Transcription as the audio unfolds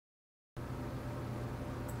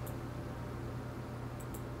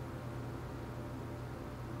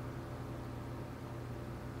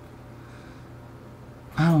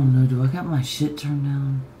I don't know. Do I got my shit turned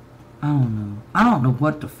down? I don't know. I don't know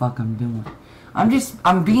what the fuck I'm doing.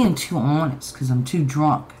 I'm being too honest because I'm too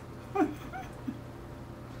drunk.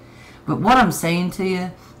 But what I'm saying to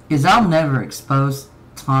you is I'll never expose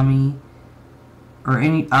Tommy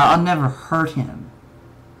I'll never hurt him,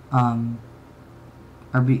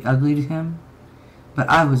 or be ugly to him. But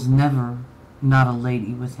I was never not a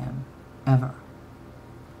lady with him, ever.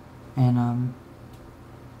 And,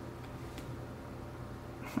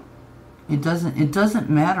 it doesn't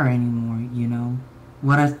matter anymore, you know,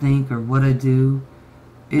 what I think or what I do.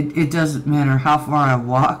 It doesn't matter how far I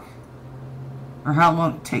walk or how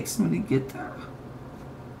long it takes me to get there.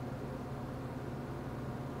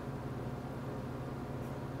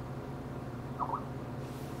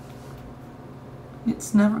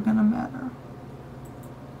 It's never gonna matter.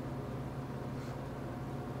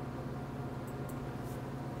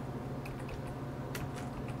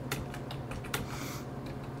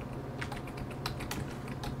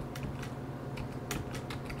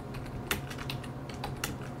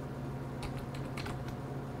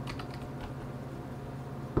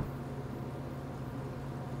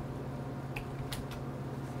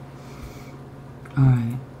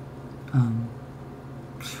 Alright.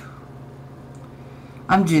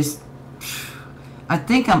 I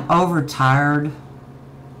think I'm overtired.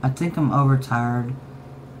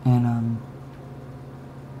 And,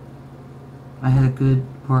 I had a good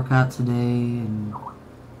workout today, and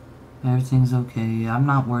everything's okay. I'm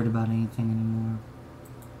not worried about anything anymore.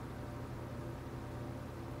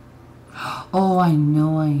 Oh, I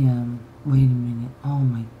know I am. Wait a minute. Oh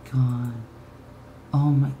my god.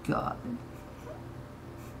 Oh my god.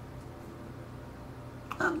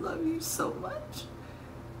 I love you so much.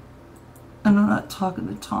 And I'm not talking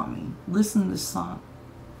to Tommy. Listen to this song.